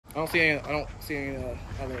I don't see any. I don't see any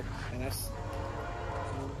other. And that's.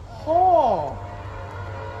 Oh.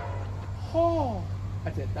 Oh.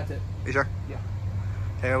 That's it. That's it. You sure? Yeah.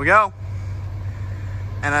 Okay, here we go.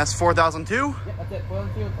 And that's 4002. Yeah, that's it.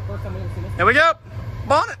 4002. It's the first time we've ever seen this. Here we go.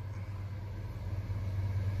 Bonnet.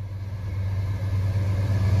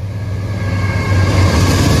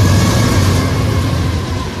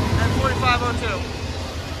 And 4502.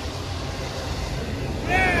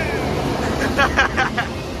 Yeah.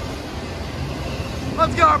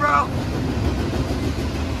 Let's go, bro.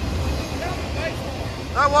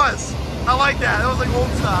 That was. I like that. That was like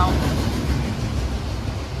old style.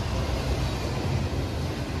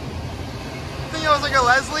 I think it was like a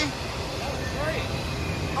Leslie. That was great.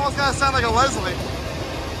 Almost gotta sound like a Leslie. I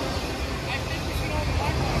think we should all the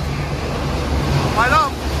black ones. I know.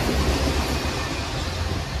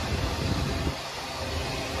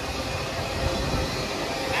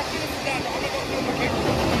 After this is done, I'm gonna go through my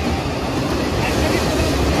camera.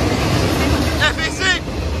 FEC!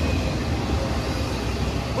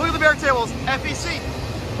 Look at the bear tables. FEC.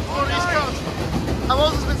 Oh, East Coast. I've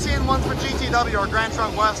also been seeing ones for GTW or Grand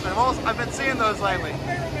Trunk Western. I've been seeing those lately.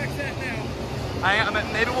 I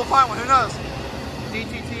mean, maybe we'll find one. Who knows?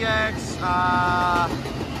 DTTX.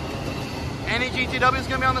 Any GTW is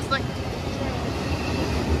gonna be on this thing?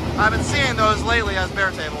 I've been seeing those lately as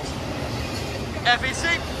bear tables.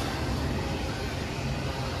 FEC.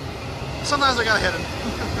 Sometimes I gotta hit him.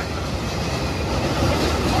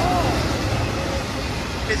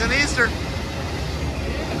 He's an Easter.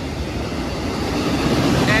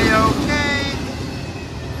 A-okay.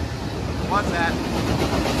 What's that?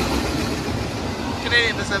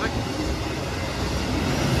 Canadian Pacific.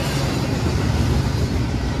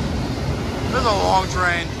 This is a long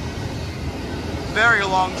train. Very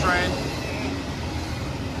long train.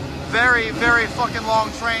 Very, very fucking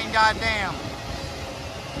long train, goddamn.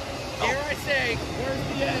 Dare I say, where's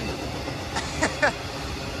the end?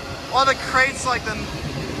 All the crates like them.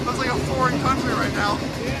 Looks like a foreign country right now.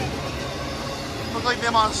 Yeah. Looks like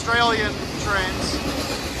them Australian trains.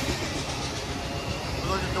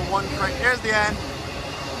 Look at the one crate. Here's the end.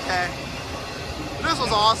 Okay. This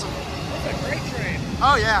was awesome. That's a great train.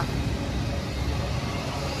 Oh yeah.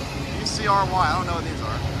 UCRY. I don't know what these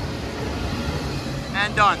are.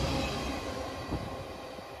 And done.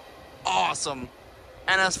 Awesome.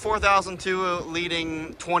 NS 4002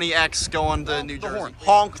 leading 20X going to New Jersey.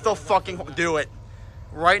 Honk the fucking horn. Do it.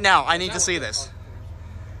 Right now. I need to see this.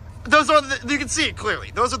 Those are the, you can see it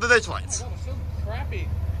clearly. Those are the ditch lights. Oh my God, it's so crappy.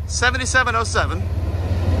 7707.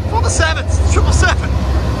 All the sevens. 777.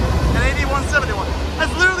 And 8171.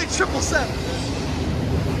 That's literally 777.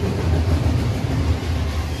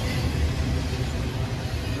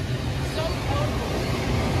 So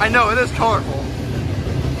colorful. I know, it is colorful.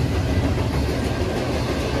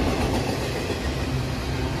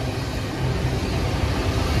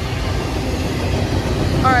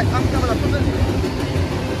 Alright, I'm coming up with it.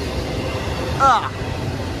 Ah.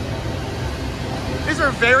 These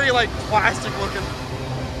are very, like, plastic looking.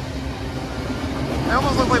 They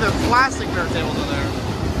almost look like they're plastic bear tables in there.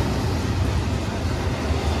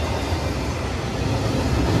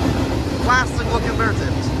 Plastic looking bear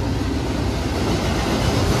tables.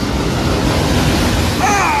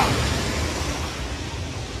 Ah!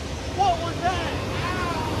 What was that?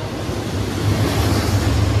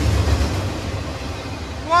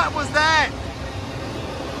 What was that?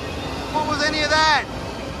 What was any of that?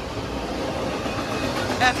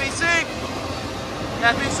 FEC!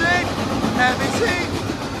 FEC! FEC!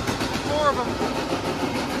 4 of them.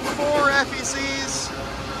 4 FECs.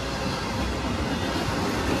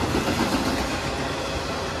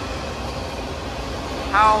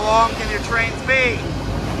 How long can your trains be?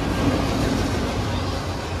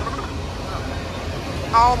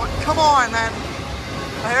 Oh my, come on, man.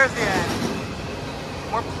 Oh, here's the end.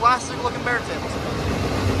 More plastic looking bear tables.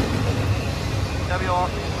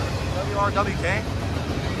 WRWK? I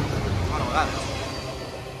don't know what that is.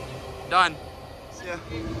 Done. See ya.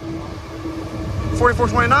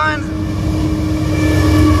 4429.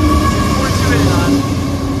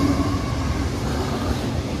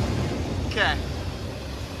 4289. Okay.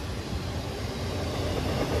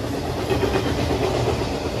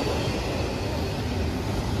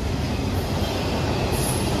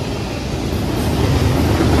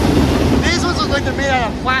 These ones look like they're made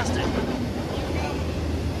out of plastic.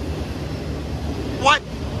 What?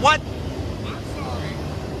 What? I'm sorry.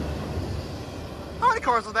 How many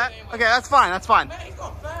cars was that? Okay, that's fine, that's fine. Man, he's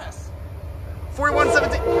going fast.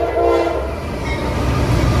 4117.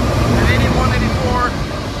 And 8184.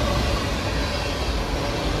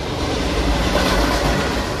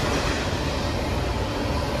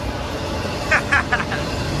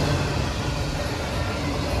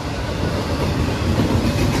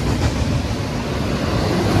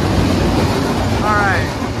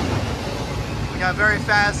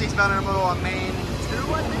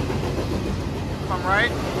 I'm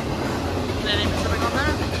right. Canadian Pacific on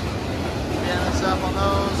there. BNSF on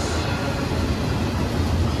those.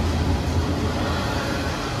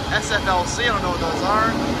 SFLC, I don't know what those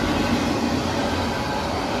are.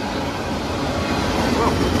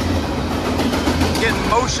 Whoa. Getting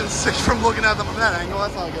motion sick from looking at them from that angle.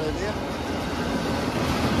 That's not a good idea.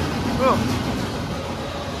 Whoa.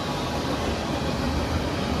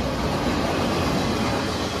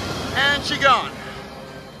 And she gone.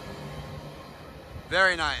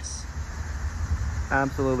 Very nice.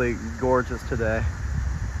 Absolutely gorgeous today.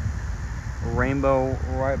 Rainbow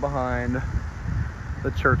right behind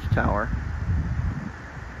the church tower.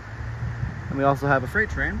 And we also have a freight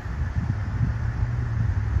train.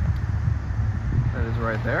 That is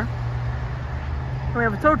right there. And we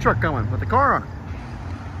have a tow truck coming with a car on it.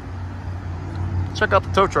 Check out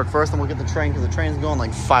the tow truck first, then we'll get the train because the train's going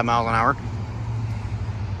like 5 miles an hour.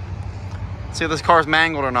 See if this car's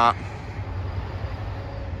mangled or not.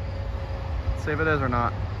 See if it is or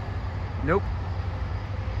not. Nope.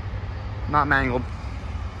 Not mangled.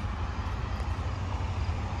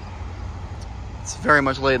 It's very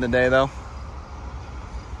much late in the day though.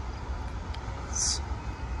 It's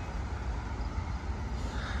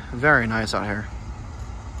very nice out here.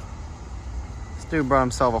 This dude brought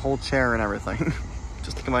himself a whole chair and everything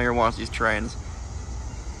just to come out here and watch these trains.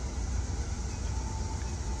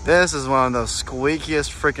 This is one of the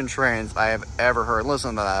squeakiest freaking trains I have ever heard.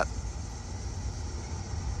 Listen to that.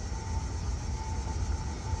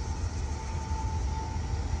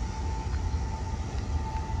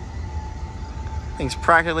 Thing's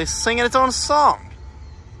practically singing its own song.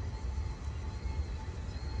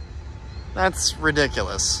 That's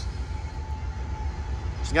ridiculous.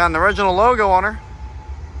 She's got an original logo on her.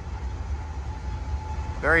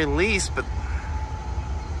 Very least, but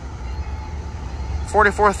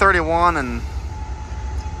 4431 and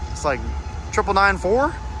it's like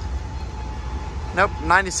 9994. Nope,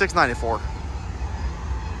 9694.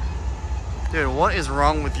 Dude, what is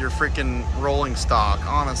wrong with your freaking rolling stock,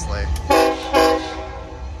 honestly?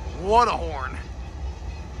 What a horn.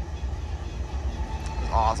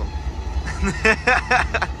 It's awesome.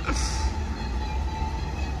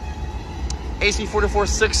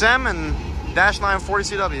 AC446M and -940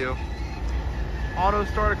 CW. Auto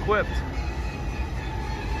start equipped.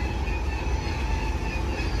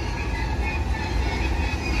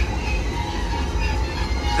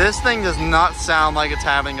 This thing does not sound like it's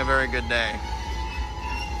having a very good day.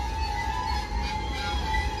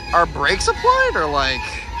 Are brakes applied or like...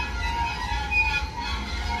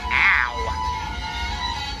 Ow.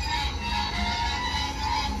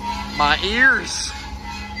 My ears.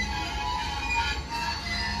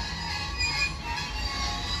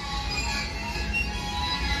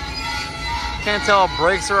 Can't tell if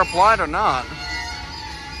brakes are applied or not.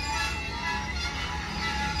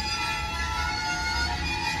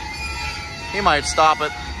 He might stop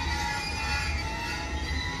it.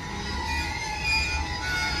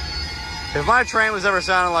 If my train was ever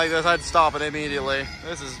sounding like this, I'd stop it immediately.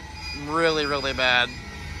 This is really, really bad.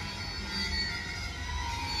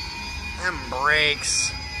 Them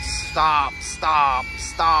brakes. Stop, stop,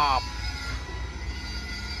 stop.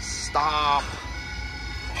 Stop.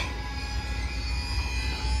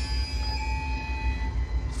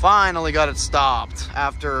 Finally got it stopped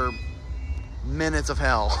after minutes of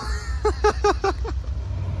hell.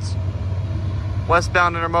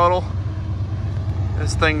 Westbound intermodal.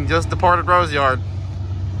 This thing just departed Rose Yard.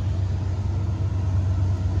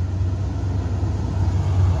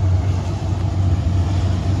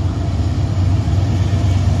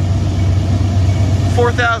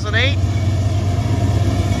 $4,008.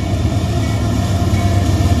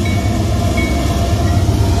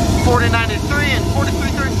 $40.93 and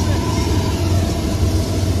 $43.36.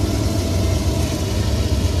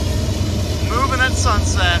 Moving at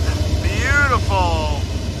sunset. Beautiful.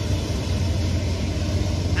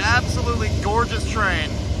 Absolutely gorgeous train.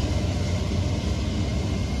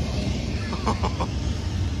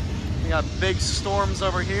 We got big storms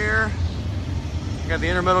over here. We got the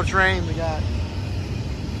intermodal train. We got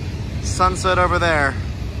sunset over there.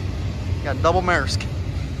 We got double Maersk.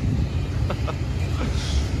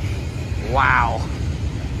 Wow.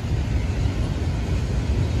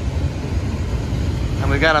 And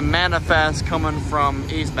we got a manifest coming from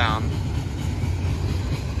eastbound.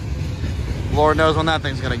 Lord knows when that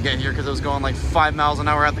thing's gonna get here because it was going like 5 miles an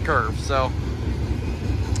hour at the curve. So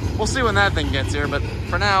we'll see when that thing gets here, but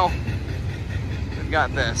for now, we've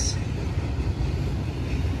got this.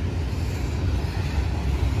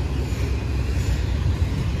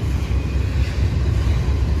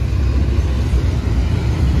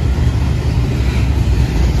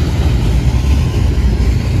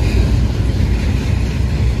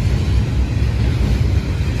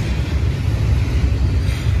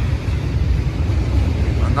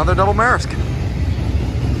 Another double Maersk.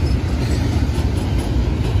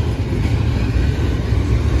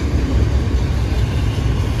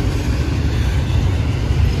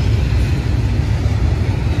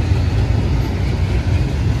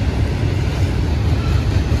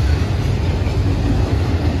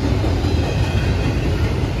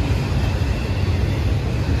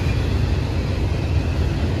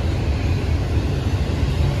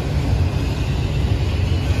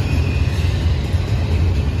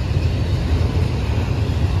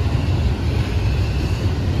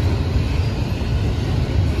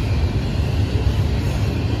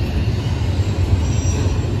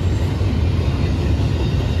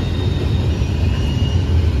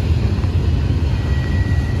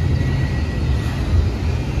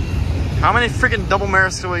 How many freaking double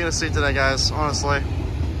Maersks are we gonna see today, guys? Honestly.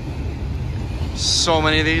 So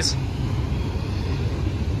many of these.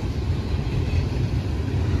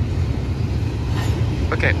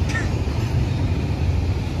 Okay.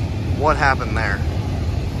 What happened there?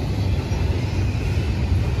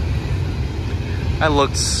 That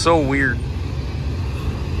looked so weird.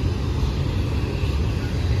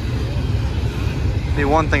 It'd be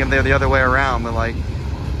one thing if they were the other way around, but like...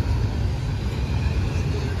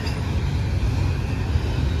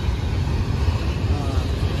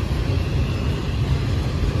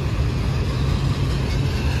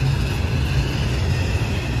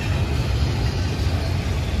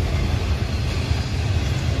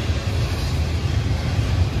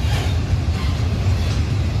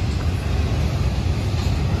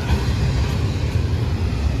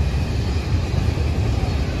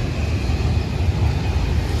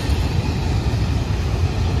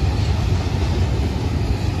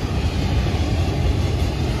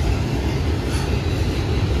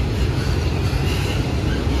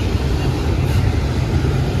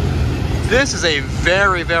 This is a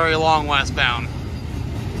very, very long westbound.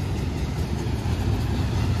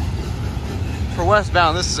 For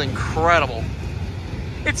westbound, this is incredible.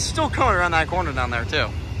 It's still coming around that corner down there, too.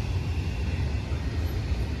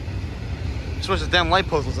 Just wish the damn light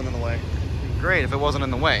post wasn't in the way. It'd be great if it wasn't in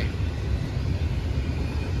the way.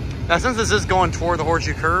 Now, since this is going toward the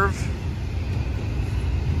horseshoe curve,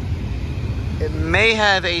 it may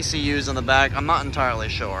have ACUs in the back. I'm not entirely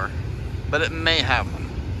sure, but it may have them.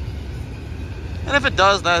 And if it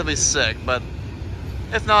does, that'd be sick, but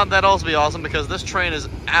if not, that'd also be awesome because this train is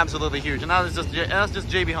absolutely huge. And that's just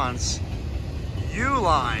JB Hunt's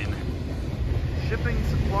U-Line Shipping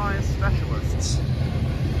Supply Specialists.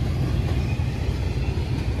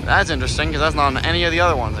 That's interesting because that's not on any of the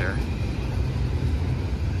other ones here.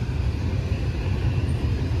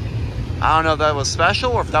 I don't know if that was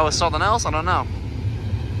special or if that was something else, I don't know.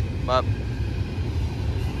 But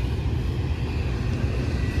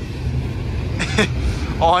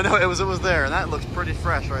oh, I know, it was there, and that looks pretty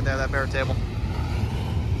fresh right there, that bare table.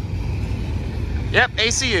 Yep,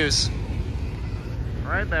 ACUs.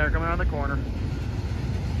 Right there, coming around the corner.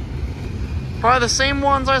 Probably the same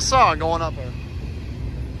ones I saw going up there.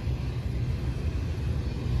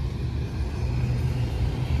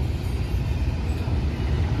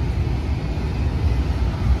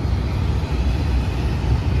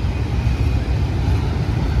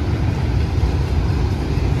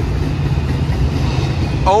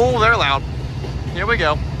 Oh, they're loud. Here we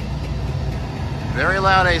go. Very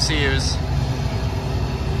loud ACUs.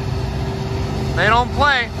 They don't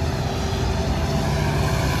play.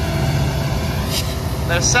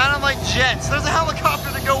 They're sounding like jets. There's a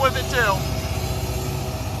helicopter to go with it too.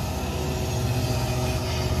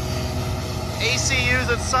 ACUs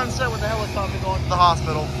at sunset with the helicopter going to the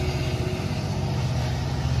hospital.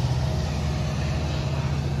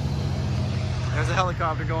 There's a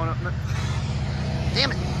helicopter going up. Damn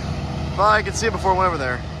it. Well, I could see it before I went over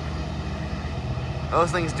there. Those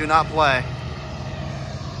things do not play.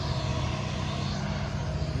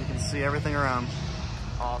 You can see everything around.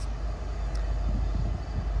 Awesome.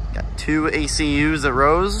 Got 2 ACUs at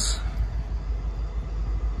Rose.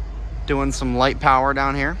 Doing some light power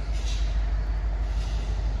down here.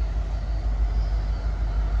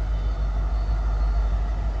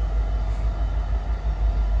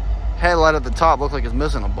 Headlight at the top looks like it's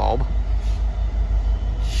missing a bulb.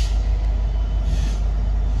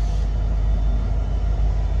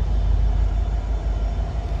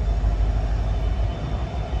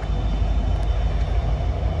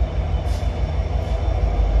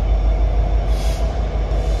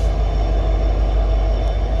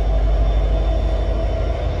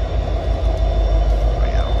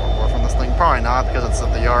 Probably not because it's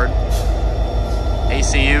at the yard.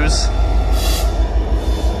 ACUs.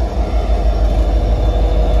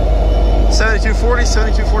 7240,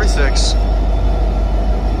 7246.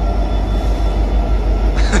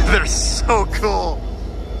 They're so cool.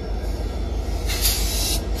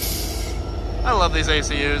 I love these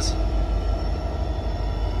ACUs.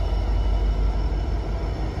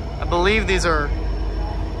 I believe these are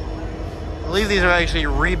actually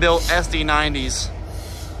rebuilt SD90s.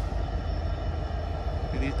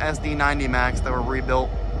 These SD90 Max that were rebuilt.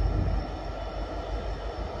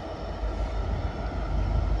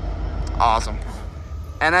 Awesome.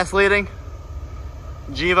 NS leading.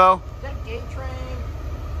 Gevo. Is that gate train?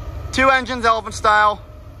 2 engines, elephant style.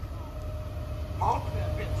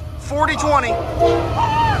 40/20.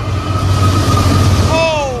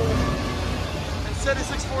 Oh! And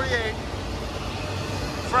 76/48.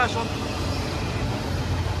 Fresh one.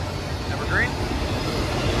 Evergreen.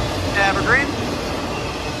 Evergreen.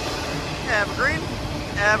 Evergreen.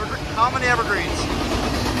 Evergreen. How many evergreens?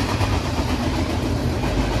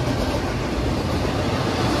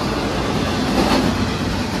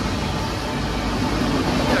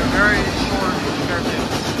 They're very short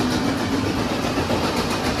cartoons.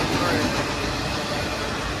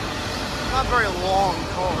 Not very long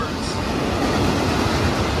cars.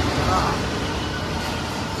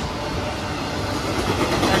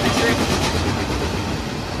 NBC.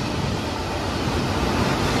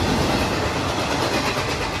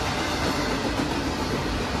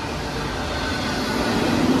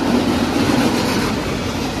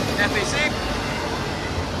 FEC.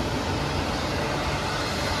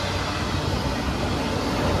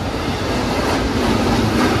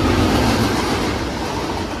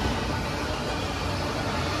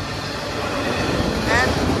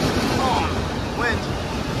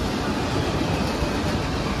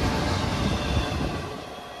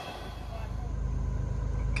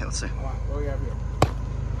 Let's see. What do we have here?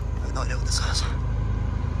 I have no idea what this is.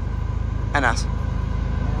 NS.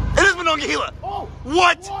 It is Monongahela! Oh!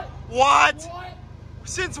 What? What? What?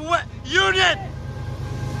 Since what? Union!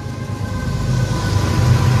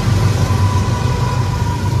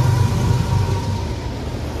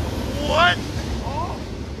 What? Oh!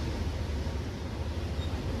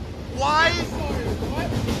 Why? What?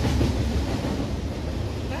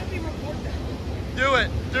 Let me report that. Do it.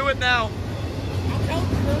 Do it now. I'll tell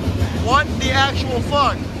the person that. What the actual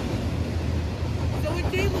fuck? So it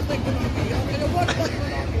did look like Monongahela, and it was like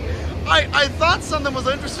Monongahela. I thought something was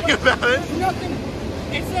interesting about it. There's nothing.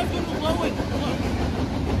 It says when the low end.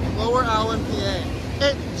 Look. Lower Allen, PA.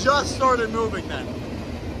 It just started moving then.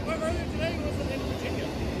 But earlier today it was in Virginia.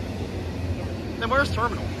 Then where's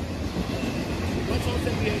Terminal? What's on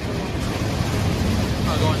 78 for one?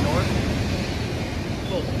 Going north?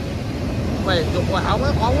 Full. Wait, how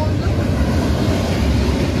long is it?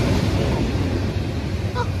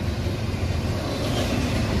 Huh.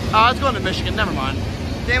 Oh, it's going to Michigan. Never mind.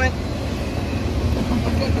 Damn it.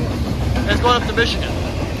 It's going up to Michigan.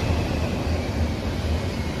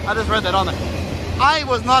 I just read that on there. I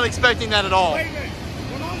was not expecting that at all. Wait a minute.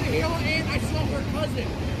 When on the hill and I saw her cousin.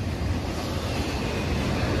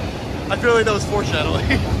 I feel like that was foreshadowing.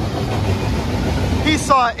 He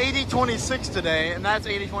saw 8026 today, and that's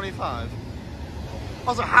 8025.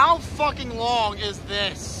 Also, how fucking long is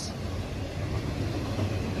this?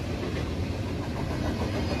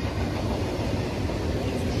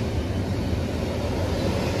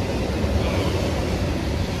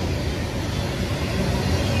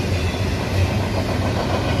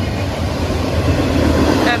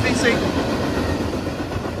 FEC.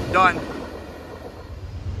 Done.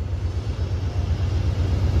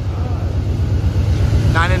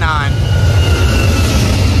 $99.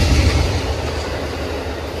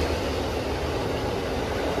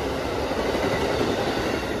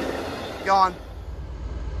 Gone.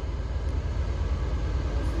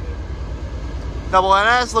 Double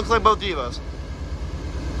NS, looks like both Devos.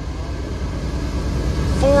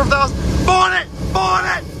 4,000. Bonnet!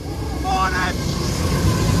 Bonnet! Bonnet!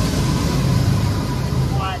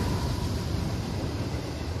 What?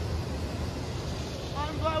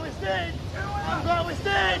 I'm glad we stayed. I'm glad we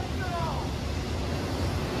stayed.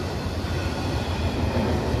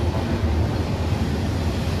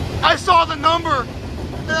 I saw the number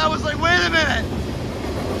and I was like, wait a minute.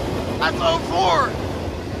 That's 04.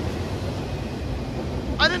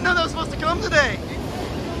 I didn't know that was supposed to come today.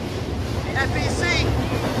 FEC.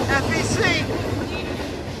 FEC.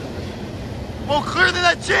 Well, clearly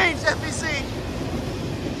that changed, FEC.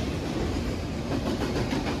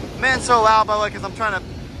 Man's so loud, by the way, because I'm trying to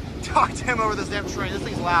talk to him over this damn train. This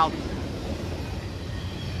thing's loud.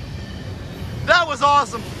 That was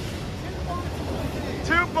awesome.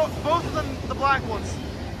 Both of them, the black ones.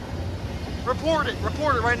 Report it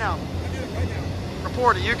right now. I do it right now.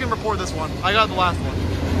 Report it. You can report this one. I got the last one.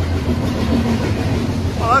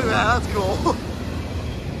 Oh, look at that. That's cool.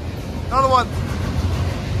 Another one.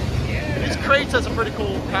 Yeah. These crates have some pretty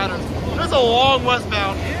cool patterns. There's a long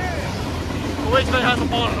westbound. Yeah. The wasteman has a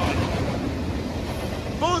bonnet on.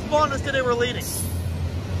 Both bonnets today were leading.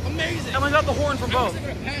 Amazing. And we got the horn from both. We're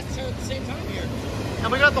going to pass each other at the same time here.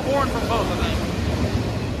 And we got the horn from both, I think.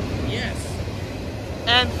 Yes.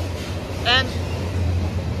 And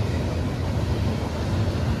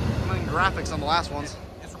I'm in graphics on the last ones.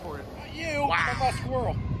 It's recorded. Not you. Wow. How about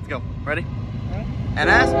squirrel? Let's go. Ready? Huh? And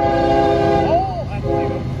as Oh, I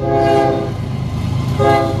believe it.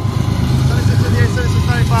 76, 78, 76,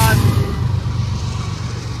 95.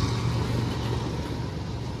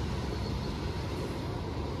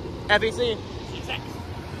 FEC.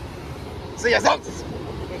 CSX.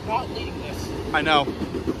 We're not leading this. I know.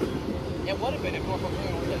 It would have been if Norfolk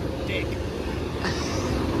Grumman was a dick.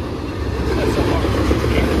 That's so hard.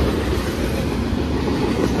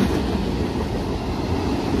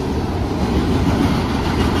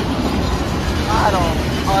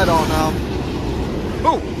 I don't know.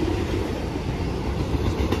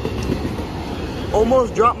 Ooh!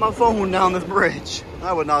 Almost dropped my phone down this bridge.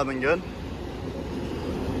 That would not have been good.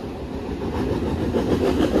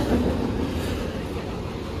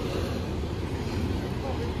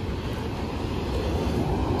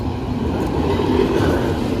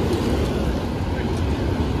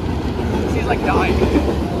 She's like dying.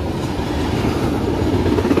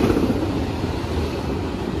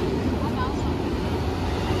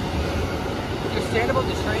 Stand above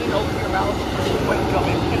the train, open your mouth, when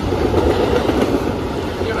coming.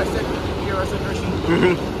 You know what I said? Christian?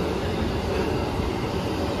 Mm-hmm.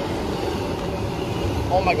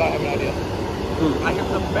 Oh my god, I have an idea. I have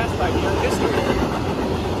the best idea in history.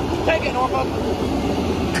 Take it, Norfolk.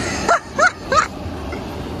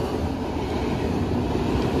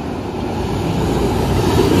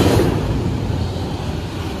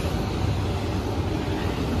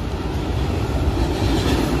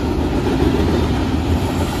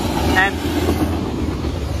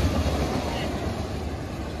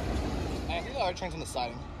 Trains on the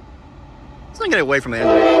siding. Let's not get away from the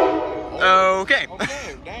engine. Okay.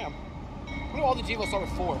 Okay, damn. What do all the Gevos start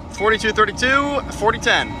with 4? 4232,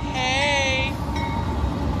 4010. Hey!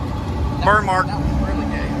 Burn mark. That was really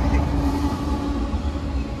gay.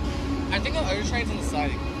 I think the other train's on the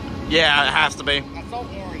siding. Yeah, it has to be. I saw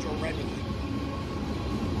orange or red with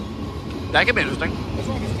it. That could be interesting. What's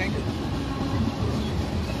wrong with this tanker?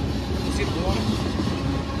 You see the blue on it?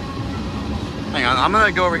 Hang on, I'm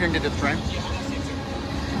gonna go over here and get this train. Yeah, I see it too.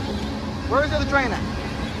 Where's the other train at?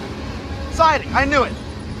 Siding, I knew it.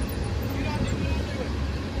 You don't do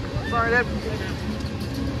it. Sorry, Dad.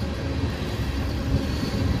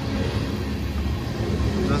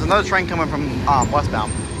 There's another train coming from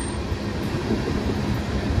westbound.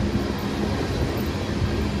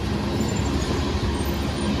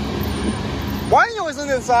 Why do you always lean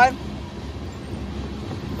to the side?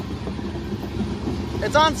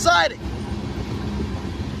 It's on siding.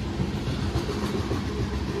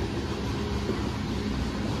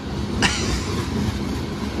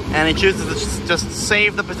 And he chooses to just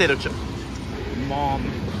save the potato chip. Mom.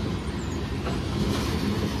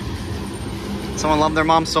 Someone loved their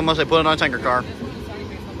mom so much they put it on a tanker car.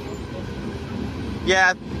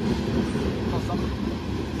 Yeah.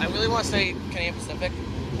 I really want to say Canadian Pacific.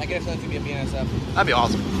 I get it for that to be a BNSF. That'd be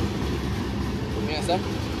awesome. BNSF?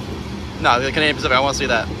 No, the Canadian Pacific, I want to see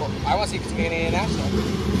that. Well, I want to see Canadian National.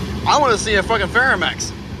 I want to see a fucking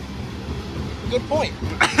Ferromex. Good point.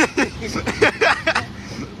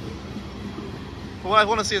 What I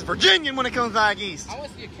want to see is Virginian when it comes back east. I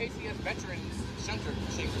want to see a KCS Veterans Shunter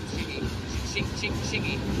Shingy.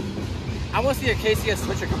 I want to see a KCS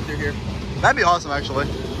switcher come through here. That'd be awesome, actually.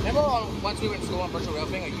 Remember once we went to school on virtual rail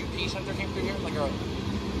thing, a UP shunter came through here? Like a...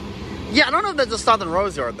 Yeah, I don't know if that just stopped in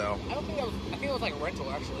Rose Yard, though. I don't think that was... I think it was like a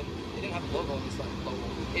rental, actually. It didn't have the logo on this logo.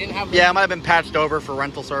 It didn't have the... Yeah, it might have been patched over for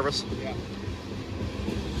rental service. Yeah.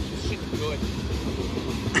 This shit's good.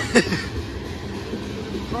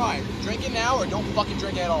 Try. Drink it now or don't fucking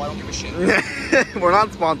drink it at all. I don't give a shit. We're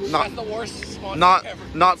not sponsored. That's the worst sponsor ever.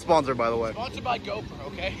 Not sponsored, by the way. Sponsored by GoPro,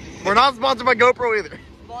 okay? We're not sponsored by GoPro either.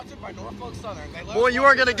 Sponsored by Norfolk Southern. Boy, you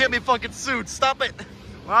are gonna get me fucking sued. Stop it.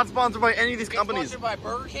 We're not sponsored by any of these companies. Sponsored by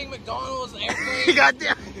Burger King, McDonald's, Airplanes.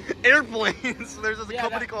 Goddamn airplanes. There's a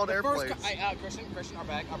company called Airplanes. Christian, our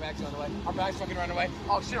bag's on the way. Our bag's fucking running away.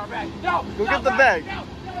 Oh shit, our bag. No. Go get the bag. No,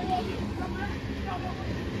 I love you.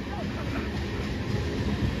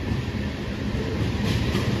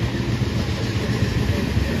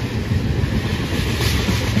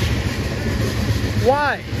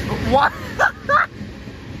 Why? Why?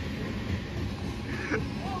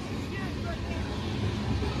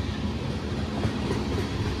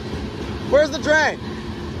 Where's the drain?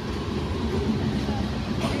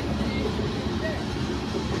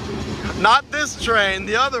 Not this train,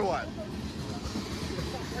 the other one.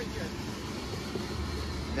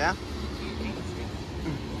 Yeah?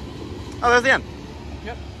 Oh, there's the end.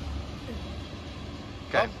 Yep.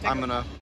 Okay, I'm gonna